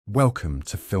Welcome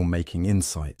to Filmmaking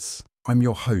Insights. I'm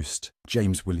your host,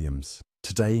 James Williams.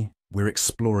 Today, we're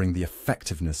exploring the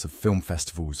effectiveness of film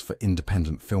festivals for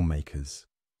independent filmmakers.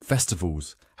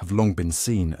 Festivals have long been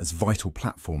seen as vital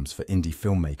platforms for indie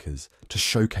filmmakers to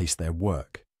showcase their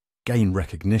work, gain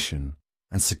recognition,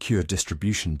 and secure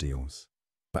distribution deals.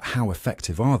 But how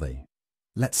effective are they?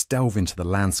 Let's delve into the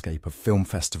landscape of film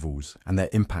festivals and their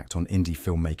impact on indie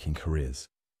filmmaking careers.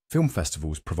 Film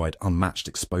festivals provide unmatched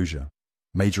exposure.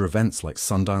 Major events like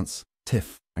Sundance,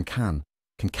 TIFF, and Cannes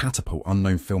can catapult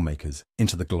unknown filmmakers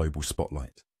into the global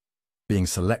spotlight. Being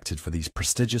selected for these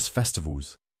prestigious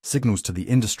festivals signals to the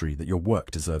industry that your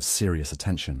work deserves serious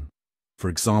attention. For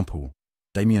example,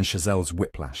 Damien Chazelle's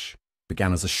Whiplash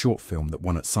began as a short film that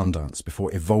won at Sundance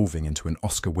before evolving into an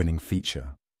Oscar-winning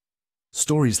feature.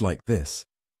 Stories like this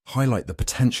highlight the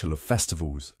potential of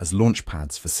festivals as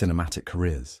launchpads for cinematic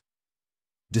careers.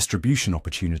 Distribution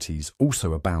opportunities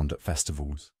also abound at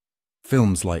festivals.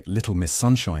 Films like Little Miss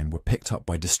Sunshine were picked up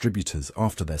by distributors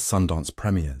after their Sundance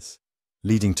premieres,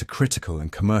 leading to critical and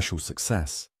commercial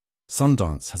success.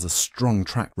 Sundance has a strong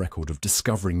track record of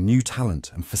discovering new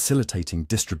talent and facilitating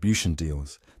distribution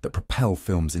deals that propel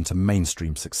films into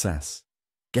mainstream success.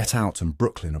 Get Out and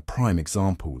Brooklyn are prime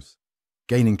examples,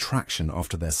 gaining traction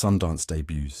after their Sundance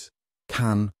debuts.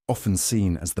 Cannes, often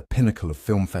seen as the pinnacle of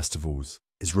film festivals,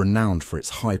 is renowned for its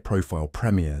high-profile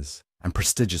premieres and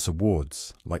prestigious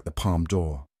awards like the Palme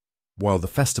d'Or. While the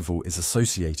festival is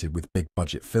associated with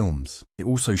big-budget films, it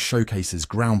also showcases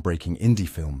groundbreaking indie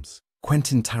films.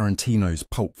 Quentin Tarantino's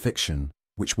Pulp Fiction,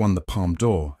 which won the Palme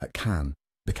d'Or at Cannes,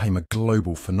 became a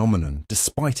global phenomenon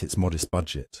despite its modest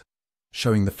budget,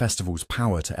 showing the festival's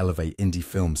power to elevate indie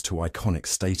films to iconic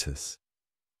status.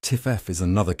 TIFF is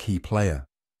another key player,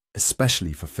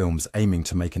 especially for films aiming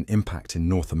to make an impact in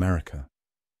North America.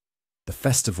 The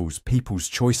festival's People's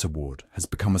Choice Award has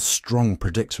become a strong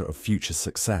predictor of future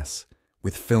success,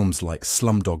 with films like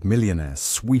Slumdog Millionaire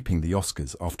sweeping the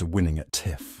Oscars after winning at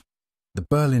TIFF. The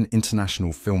Berlin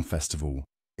International Film Festival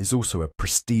is also a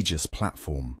prestigious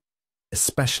platform,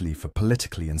 especially for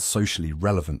politically and socially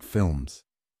relevant films.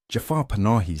 Jafar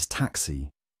Panahi's Taxi,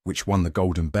 which won the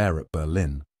Golden Bear at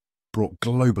Berlin, brought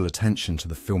global attention to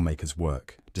the filmmaker's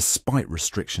work, despite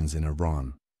restrictions in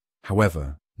Iran.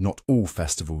 However, not all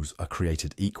festivals are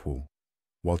created equal.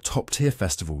 While top-tier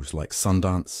festivals like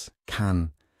Sundance, Cannes,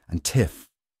 and TIFF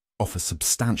offer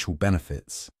substantial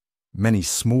benefits, many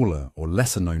smaller or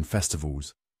lesser-known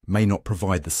festivals may not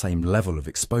provide the same level of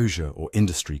exposure or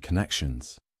industry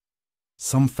connections.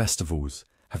 Some festivals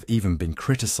have even been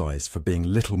criticized for being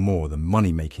little more than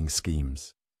money-making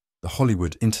schemes. The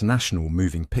Hollywood International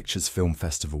Moving Pictures Film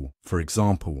Festival, for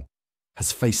example,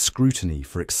 has faced scrutiny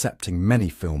for accepting many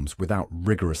films without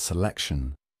rigorous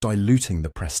selection, diluting the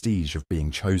prestige of being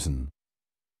chosen.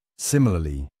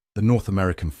 Similarly, the North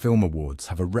American Film Awards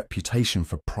have a reputation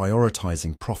for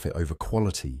prioritizing profit over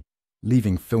quality,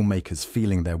 leaving filmmakers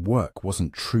feeling their work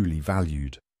wasn't truly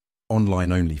valued.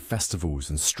 Online-only festivals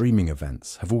and streaming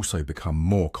events have also become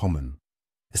more common,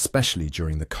 especially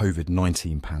during the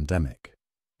COVID-19 pandemic.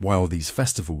 While these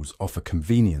festivals offer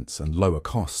convenience and lower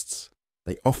costs,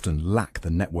 they often lack the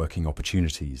networking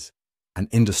opportunities and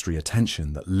industry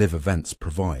attention that live events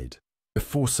provide.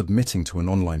 Before submitting to an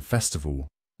online festival,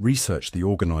 research the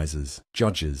organizers,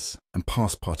 judges, and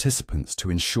past participants to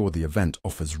ensure the event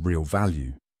offers real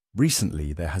value.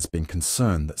 Recently, there has been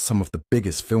concern that some of the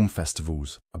biggest film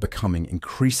festivals are becoming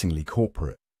increasingly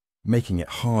corporate, making it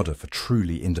harder for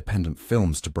truly independent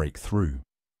films to break through.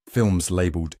 Films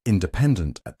labeled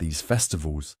independent at these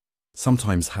festivals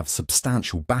sometimes have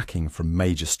substantial backing from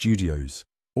major studios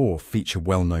or feature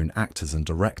well-known actors and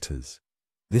directors.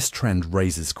 This trend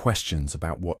raises questions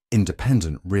about what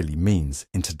independent really means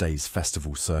in today's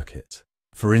festival circuit.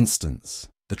 For instance,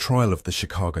 the trial of the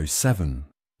Chicago 7,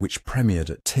 which premiered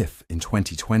at TIFF in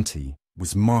 2020,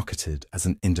 was marketed as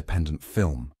an independent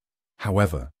film.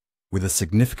 However, with a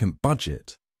significant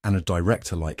budget and a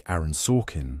director like Aaron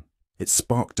Sorkin, it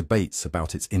sparked debates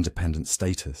about its independent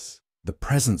status. The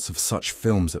presence of such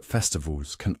films at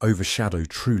festivals can overshadow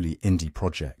truly indie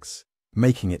projects,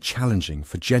 making it challenging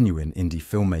for genuine indie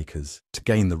filmmakers to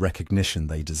gain the recognition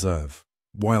they deserve.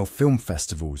 While film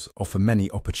festivals offer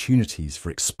many opportunities for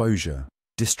exposure,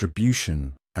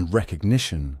 distribution, and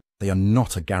recognition, they are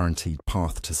not a guaranteed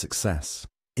path to success.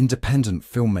 Independent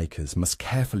filmmakers must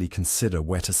carefully consider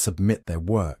where to submit their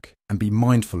work and be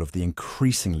mindful of the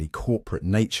increasingly corporate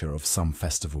nature of some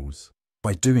festivals.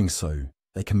 By doing so,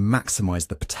 they can maximize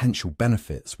the potential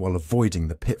benefits while avoiding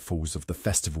the pitfalls of the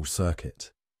festival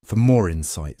circuit. For more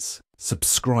insights,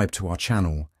 subscribe to our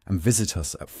channel and visit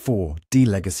us at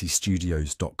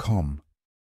 4dlegacystudios.com.